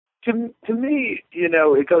To me,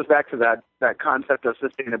 it goes back to that concept of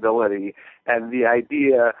sustainability and the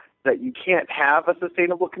idea that you can't have a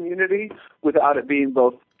sustainable community without it being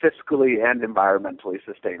both fiscally and environmentally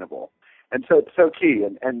sustainable. And so it's so key.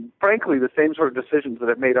 And frankly, the same sort of decisions that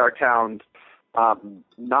have made our towns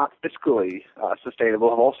not fiscally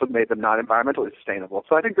sustainable have also made them not environmentally sustainable.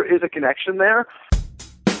 So I think there is a connection there.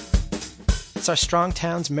 It's our Strong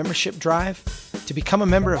Towns membership drive. To become a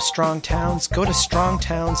member of Strong Towns, go to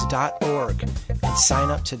strongtowns.org and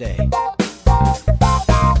sign up today.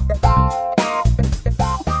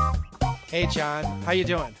 Hey, John. How you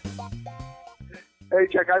doing? Hey,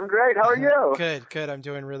 Chuck. I'm great. How are you? Good. I'm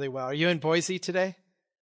doing really well. Are you in Boise today?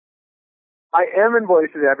 I am in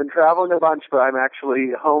Boise today. I've been traveling a bunch, but I'm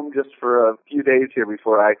actually home just for a few days here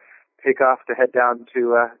before I take off to head down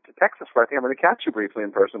to Texas, where I think I'm going to catch you briefly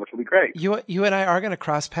in person, which will be great. You and I are going to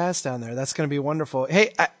cross paths down there. That's going to be wonderful.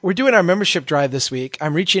 Hey, we're doing our membership drive this week.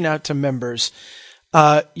 I'm reaching out to members.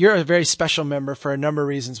 You're a very special member for a number of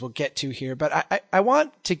reasons we'll get to here, but I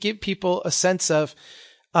want to give people a sense of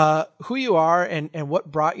who you are and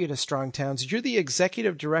what brought you to Strong Towns. You're the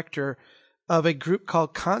executive director of a group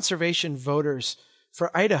called Conservation Voters for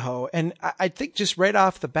Idaho. And I think just right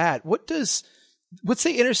off the bat, what's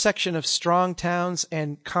the intersection of Strong Towns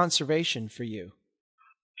and conservation for you?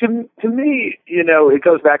 To me, it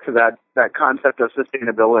goes back to that concept of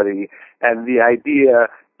sustainability and the idea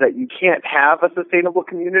that you can't have a sustainable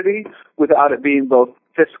community without it being both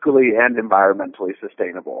fiscally and environmentally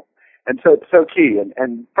sustainable. And so it's so key.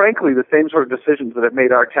 And frankly, the same sort of decisions that have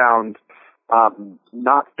made our towns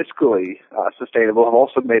not fiscally sustainable have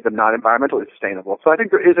also made them not environmentally sustainable. So I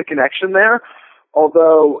think there is a connection there.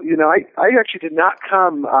 Although, I actually did not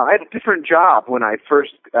come, I had a different job when I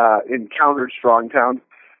first encountered Strong Towns.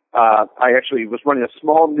 I actually was running a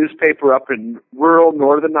small newspaper up in rural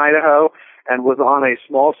northern Idaho and was on a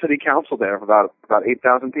small city council there of about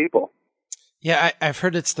 8,000 people. Yeah, I've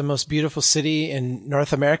heard it's the most beautiful city in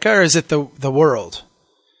North America, or is it the world?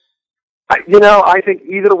 I think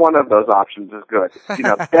either one of those options is good.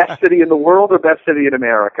 Best city in the world or best city in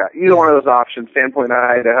America. Either one of those options, Sandpoint,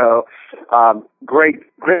 Idaho, great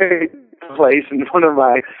place, and one of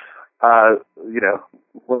my,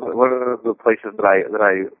 one of the places that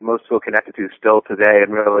I most feel connected to still today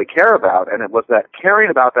and really care about. And it was that caring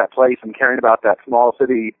about that place and caring about that small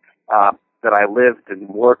city that I lived and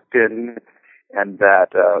worked in, and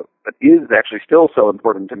that is actually still so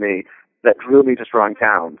important to me, that drew me to Strong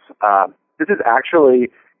Towns. This is actually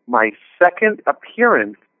my second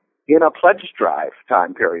appearance in a pledge drive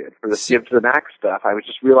time period for this Give to the Max stuff. I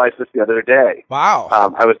just realized this the other day. Wow.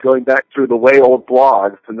 I was going back through the way old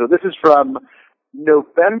blogs, and so this is from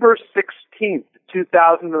November 16th,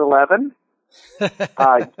 2011.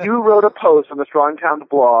 You wrote a post on the Strong Towns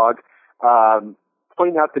blog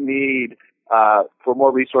pointing out the need for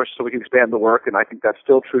more resources so we can expand the work, and I think that's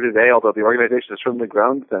still true today, although the organization has certainly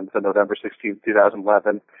grown since November 16th,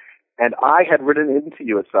 2011. And I had written into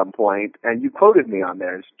you at some point, and you quoted me on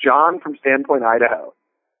there. It's John from Sandpoint, Idaho.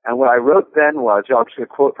 And what I wrote then was, I'll just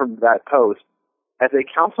quote from that post, as a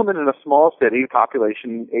councilman in a small city,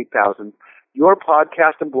 population 8,000, your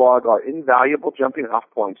podcast and blog are invaluable jumping off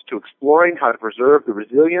points to exploring how to preserve the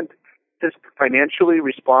resilient, financially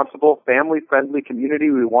responsible, family-friendly community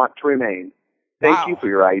we want to remain. Thank you for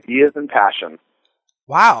your ideas and passion.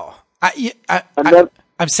 Wow.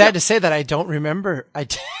 I'm sad to say that I don't remember.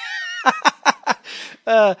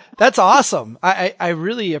 That's awesome. I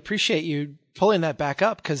really appreciate you pulling that back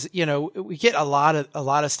up, because we get a lot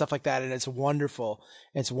of stuff like that, and it's wonderful.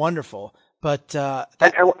 But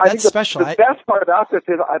that's special. The best part about this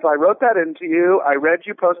is, as I wrote that into you, I read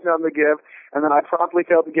you posting on the Give, and then I promptly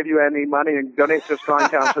failed to give you any money and donate to Strong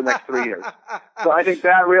Towns for the next 3 years. So I think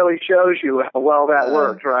that really shows you how well that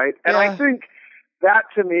worked, right? And I think that,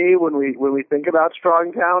 to me, when we think about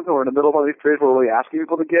Strong Towns, and we're in the middle of one of these periods where we're really asking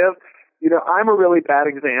people to give, I'm a really bad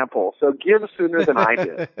example. So give sooner than I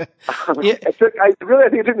did. I think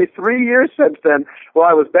it took me 3 years since then. Well,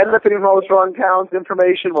 I was benefiting from all the Strong Towns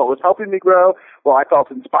information. What was helping me grow? Well, I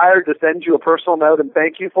felt inspired to send you a personal note and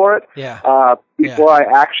thank you for it. Before I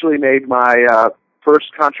actually made my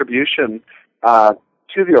first contribution to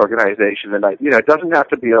the organization. And it doesn't have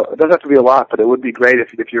to be a lot, but it would be great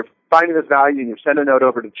if you're finding this value and you send a note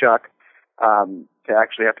over to Chuck. To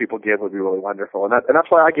actually have people give would be really wonderful. And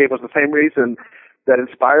that's why I gave, was the same reason that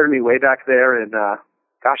inspired me way back there in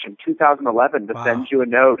 2011 to send you a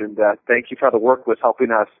note and thank you for how the work was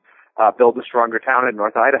helping us build a stronger town in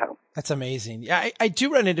North Idaho. That's amazing. Yeah, I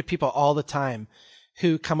do run into people all the time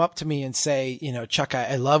who come up to me and say, Chuck,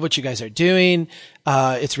 I love what you guys are doing.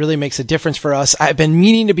 It really makes a difference for us. I've been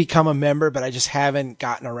meaning to become a member, but I just haven't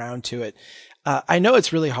gotten around to it. I know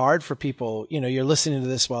it's really hard for people. You're listening to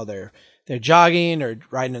this while they're jogging or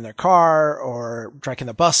riding in their car or taking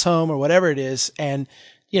the bus home or whatever it is. And,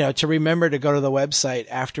 to remember to go to the website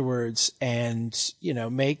afterwards and,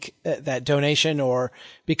 make that donation or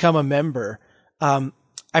become a member. I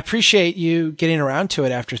appreciate you getting around to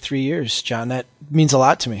it after 3 years, John. That means a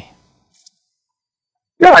lot to me.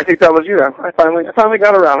 Yeah, I think that was, I finally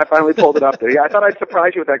got around. I finally pulled it up there. Yeah, I thought I'd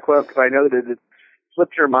surprise you with that quote because I know that it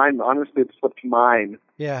slipped your mind. Honestly, it slipped mine.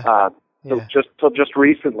 Yeah. Till just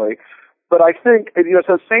recently. But I think, it's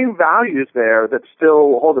those same values there that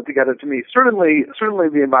still hold it together to me. Certainly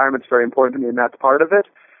the environment's very important to me, and that's part of it.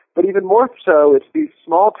 But even more so, it's these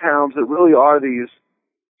small towns that really are these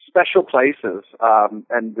special places.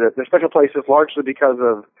 And they're special places largely because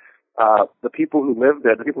of the people who live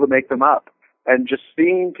there, the people who make them up. And just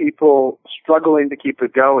seeing people struggling to keep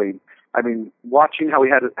it going. I mean, watching how we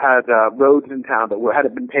had roads in town that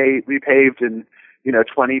hadn't been repaved in,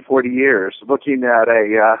 20, 40 years, looking at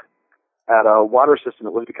a water system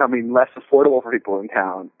that was becoming less affordable for people in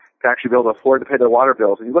town to actually be able to afford to pay their water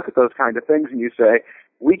bills. And you look at those kind of things and you say,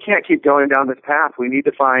 we can't keep going down this path. We need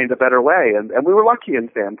to find a better way. And we were lucky in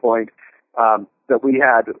Sandpoint that we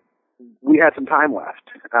had some time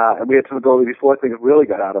left, and we had some ability before things really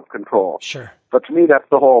got out of control. Sure. But to me, that's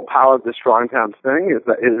the whole power of the Strong Towns thing, is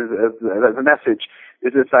the message,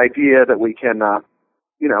 is this idea that we can,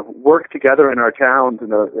 work together in our towns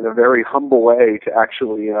in a very humble way to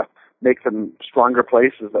actually make them stronger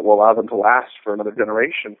places that will allow them to last for another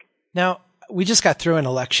generation. Now, we just got through an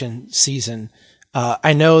election season.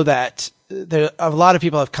 I know that a lot of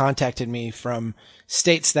people have contacted me from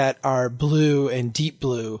states that are blue and deep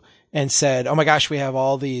blue and said, oh my gosh, we have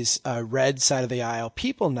all these red side of the aisle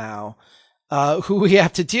people now who we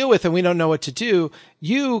have to deal with and we don't know what to do.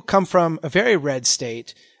 You come from a very red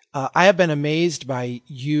state. I have been amazed by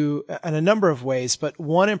you in a number of ways, but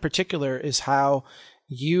one in particular is how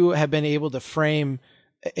you have been able to frame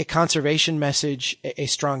a conservation message, a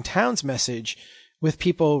strong towns message with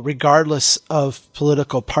people regardless of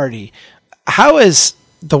political party. How has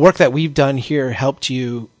the work that we've done here helped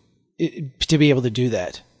you to be able to do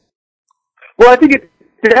that? Well, I think it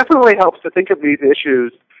definitely helps to think of these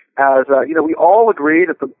issues as, we all agree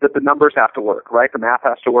that the numbers have to work, right? The math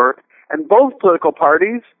has to work. And both political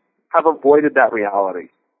parties have avoided that reality.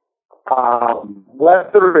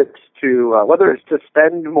 Whether it's to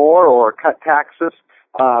spend more or cut taxes,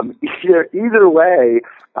 either way,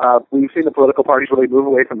 we've seen the political parties really move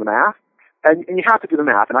away from the math, and you have to do the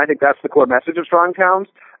math. And I think that's the core message of Strong Towns.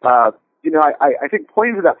 I think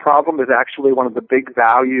pointing to that problem is actually one of the big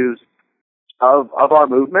values of our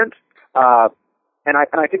movement. And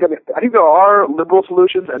I think there are liberal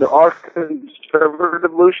solutions and there are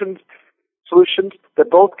conservative solutions that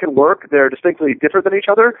both can work. They're distinctly different than each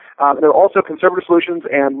other. There are also conservative solutions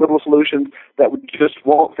and liberal solutions that just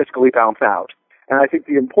won't fiscally balance out. And I think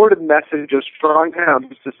the important message of Strong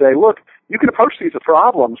Towns is to say, look, you can approach these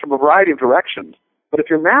problems from a variety of directions, but if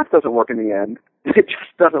your math doesn't work in the end, it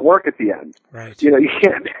just doesn't work at the end. Right.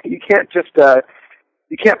 You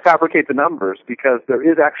can't fabricate the numbers because there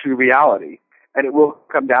is actually reality, and it will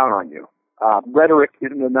come down on you. Rhetoric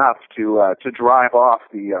isn't enough to drive off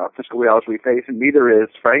the fiscal realities we face, and neither is,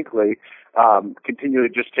 frankly, continually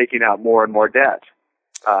just taking out more and more debt,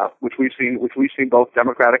 which we've seen both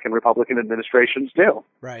Democratic and Republican administrations do.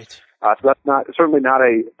 Right. So that's certainly not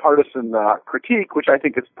a partisan critique, which I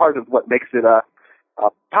think is part of what makes it a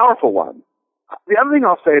powerful one. The other thing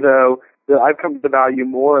I'll say, though, that I've come to value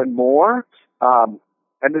more and more,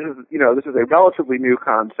 and this is a relatively new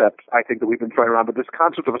concept, I think, that we've been throwing around, but this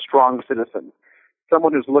concept of a strong citizen,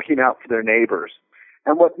 someone who's looking out for their neighbors.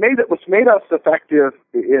 And what's made us effective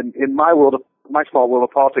in my small world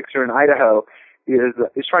of politics here in Idaho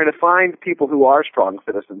is trying to find people who are strong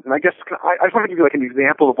citizens. And I guess I just want to give you like an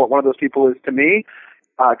example of what one of those people is to me,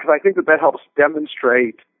 because I think that helps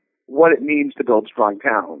demonstrate what it means to build strong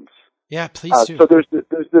towns. Yeah, please do. So there's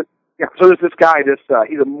this guy.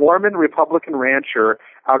 He's a Mormon Republican rancher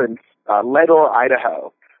out in Leadore,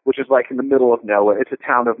 Idaho, which is like in the middle of nowhere. It's a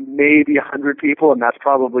town of maybe 100 people, and that's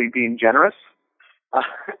probably being generous.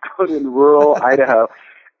 Out in rural Idaho,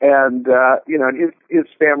 and his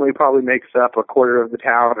family probably makes up a quarter of the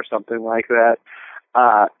town or something like that.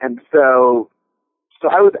 And so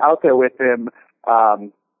I was out there with him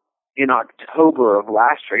in October of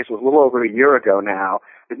last year. I guess it was a little over a year ago now.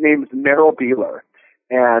 His name is Merrill Beeler.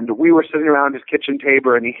 And we were sitting around his kitchen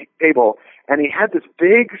table, and he had this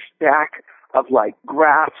big stack of like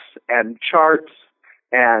graphs and charts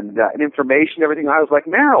and information, everything. I was like,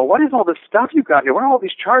 Merrill, what is all this stuff you've got here? What are all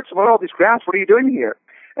these charts? What are all these graphs? What are you doing here?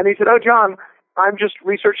 And he said, oh, John, I'm just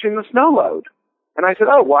researching the snow load. And I said,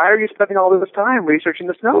 oh, why are you spending all this time researching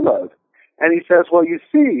the snow load? And he says, well, you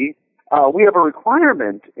see, we have a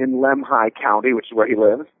requirement in Lemhi County, which is where he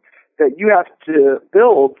lives, that you have to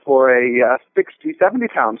build for a 60,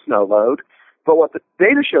 70-pound snow load. But what the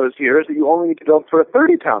data shows here is that you only need to build for a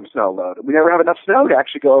 30-pound snow load. We never have enough snow to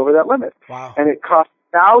actually go over that limit. Wow. And it costs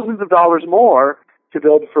thousands of dollars more to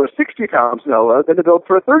build for a 60-pound snow load than to build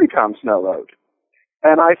for a 30-pound snow load.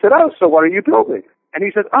 And I said, oh, so what are you building? And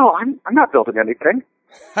he said, oh, I'm not building anything.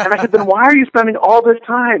 And I said, then why are you spending all this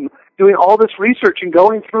time doing all this research and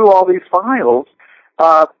going through all these files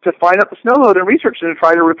to find out the snow load and research it and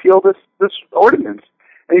try to repeal this ordinance?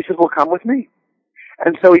 And he said, well, come with me.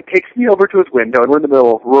 And so he takes me over to his window, and we're in the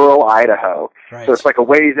middle of rural Idaho. Right. So it's like a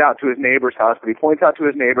ways out to his neighbor's house, but he points out to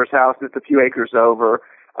his neighbor's house, and it's a few acres over.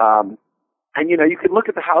 And, you know, you can look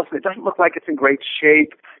at the house, and it doesn't look like it's in great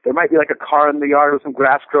shape. There might be like a car in the yard with some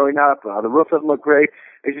grass growing up. The roof doesn't look great.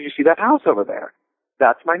 He says, you see that house over there?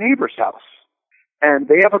 That's my neighbor's house. And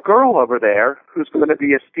they have a girl over there who's going to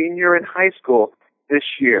be a senior in high school this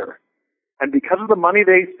year. And because of the money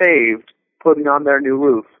they saved putting on their new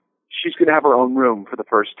roof, she's going to have her own room for the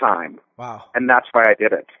first time. Wow. And that's why I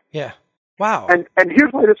did it. Yeah. Wow. And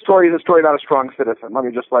here's why this story is a story about a strong citizen. Let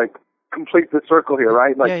me just complete the circle here,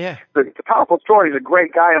 right? Yeah. It's a powerful story. He's a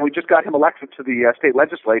great guy, and we just got him elected to the state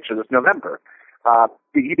legislature this November.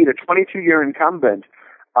 He beat a 22-year incumbent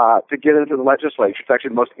to get into the legislature. It's actually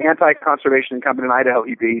the most anti-conservation incumbent in Idaho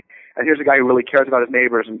he beat. And here's a guy who really cares about his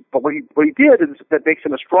neighbors. But what he did is that makes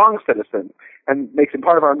him a strong citizen and makes him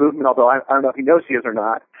part of our movement, although I don't know if he knows he is or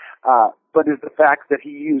not. But is the fact that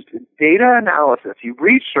he used data analysis. He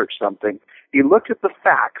researched something. He looked at the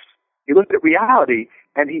facts. He looked at reality,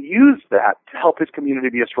 and he used that to help his community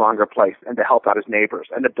be a stronger place and to help out his neighbors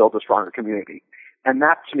and to build a stronger community. And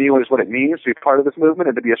that, to me, is what it means to be part of this movement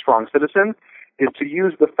and to be a strong citizen, is to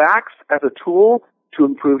use the facts as a tool to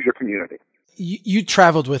improve your community. You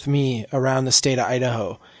traveled with me around the state of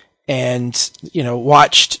Idaho and, you know,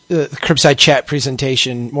 watched the Curbside Chat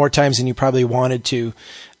presentation more times than you probably wanted to.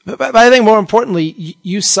 But I think more importantly,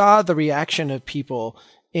 you saw the reaction of people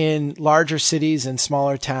in larger cities and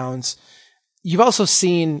smaller towns. You've also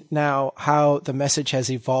seen now how the message has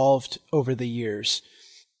evolved over the years.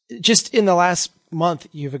 Just in the last month,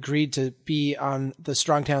 you've agreed to be on the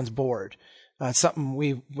Strong Towns board. Something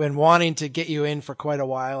we've been wanting to get you in for quite a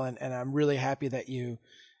while, and I'm really happy that you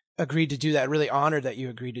agreed to do that. Really honored that you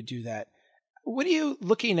agreed to do that. What are you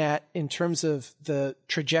looking at in terms of the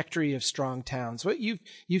trajectory of Strong Towns? What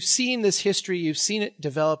you've seen this history, you've seen it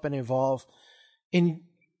develop and evolve. In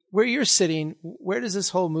where you're sitting, where does this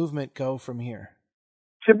whole movement go from here?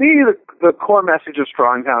 To me, the core message of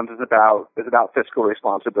Strong Towns is about fiscal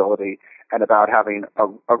responsibility and about having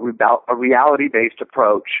a reality-based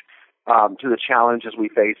approach to the challenges we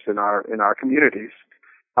face in our communities.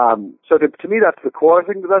 So to me, that's the core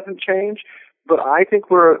thing that doesn't change. But I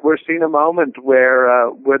think we're seeing a moment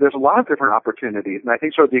where there's a lot of different opportunities, and I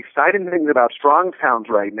think sort of the exciting thing about Strong Towns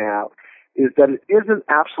right now is that it isn't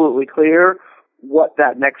absolutely clear what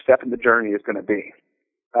that next step in the journey is going to be.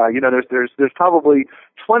 There's probably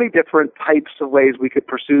 20 different types of ways we could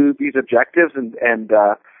pursue these objectives and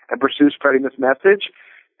pursue spreading this message.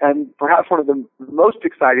 And perhaps one of the most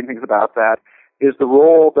exciting things about that is the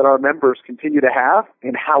role that our members continue to have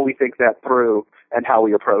in how we think that through and how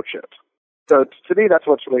we approach it. So to me, that's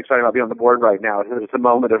what's really exciting about being on the board right now. Is it's a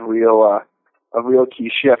moment of real key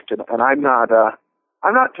shift, and I'm not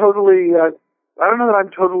totally. I don't know that I'm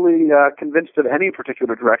totally convinced of any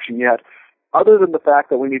particular direction yet, other than the fact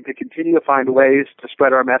that we need to continue to find ways to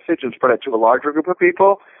spread our message and spread it to a larger group of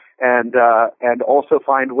people, and also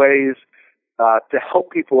find ways to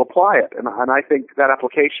help people apply it. And I think that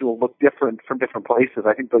application will look different from different places.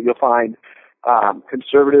 I think that you'll find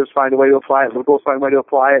conservatives find a way to apply it, liberals find a way to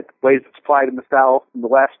apply it, ways it's applied in the South, in the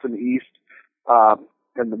West, in the East,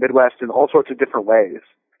 in the Midwest, in all sorts of different ways.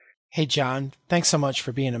 Hey, John, thanks so much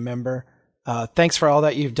for being a member. Thanks for all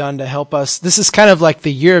that you've done to help us. This is kind of like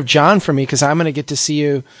the year of John for me, because I'm going to get to see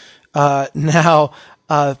you now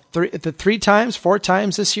 4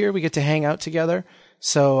 times this year. We get to hang out together.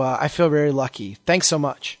 So I feel very lucky. Thanks so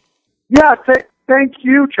much. Yeah, thank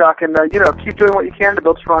you, Chuck. And, keep doing what you can to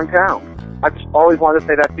build Strong Towns. I just always wanted to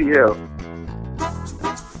say that to you.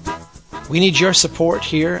 We need your support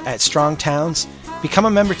here at Strong Towns. Become a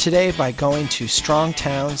member today by going to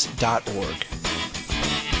strongtowns.org.